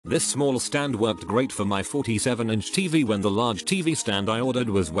This small stand worked great for my 47-inch TV when the large TV stand I ordered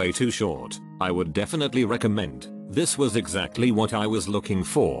was way too short. I would definitely recommend. This was exactly what I was looking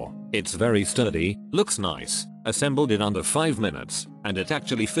for. It's very sturdy, looks nice, assembled in under 5 minutes, and it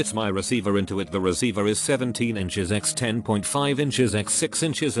actually fits my receiver into it. The receiver is 17 inches x 10.5 inches x 6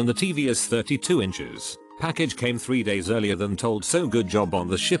 inches and the TV is 32 inches. Package came 3 days earlier than told, so good job on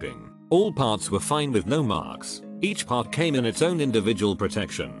the shipping. All parts were fine with no marks. Each part came in its own individual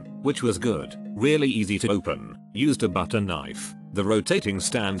protection, which was good. Really easy to open. Used a butter knife. The rotating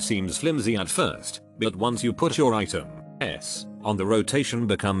stand seems flimsy at first, but once you put your item on the rotation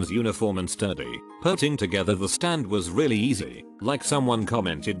becomes uniform and sturdy. Putting together the stand was really easy. Like someone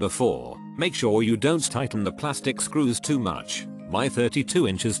commented before, make sure you don't tighten the plastic screws too much. My 32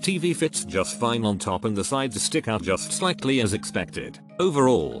 inches TV fits just fine on top and the sides stick out just slightly as expected.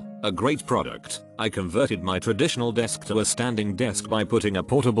 Overall, a great product. I converted my traditional desk to a standing desk by putting a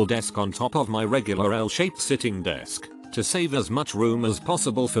portable desk on top of my regular L-shaped sitting desk to save as much room as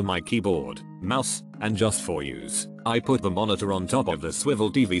possible for my keyboard, mouse, and just for use. I put the monitor on top of the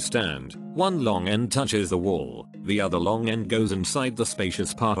swivel TV stand. One long end touches the wall, the other long end goes inside the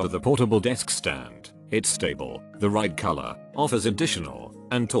spacious part of the portable desk stand. It's stable, the right color, offers additional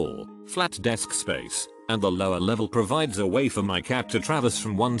and tall, flat desk space, and the lower level provides a way for my cat to traverse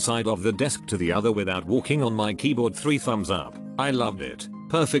from one side of the desk to the other without walking on my keyboard. 3 thumbs up. I loved it.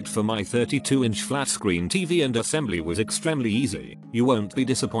 Perfect for my 32-inch flat screen TV and assembly was extremely easy. You won't be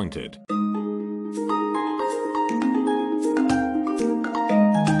disappointed.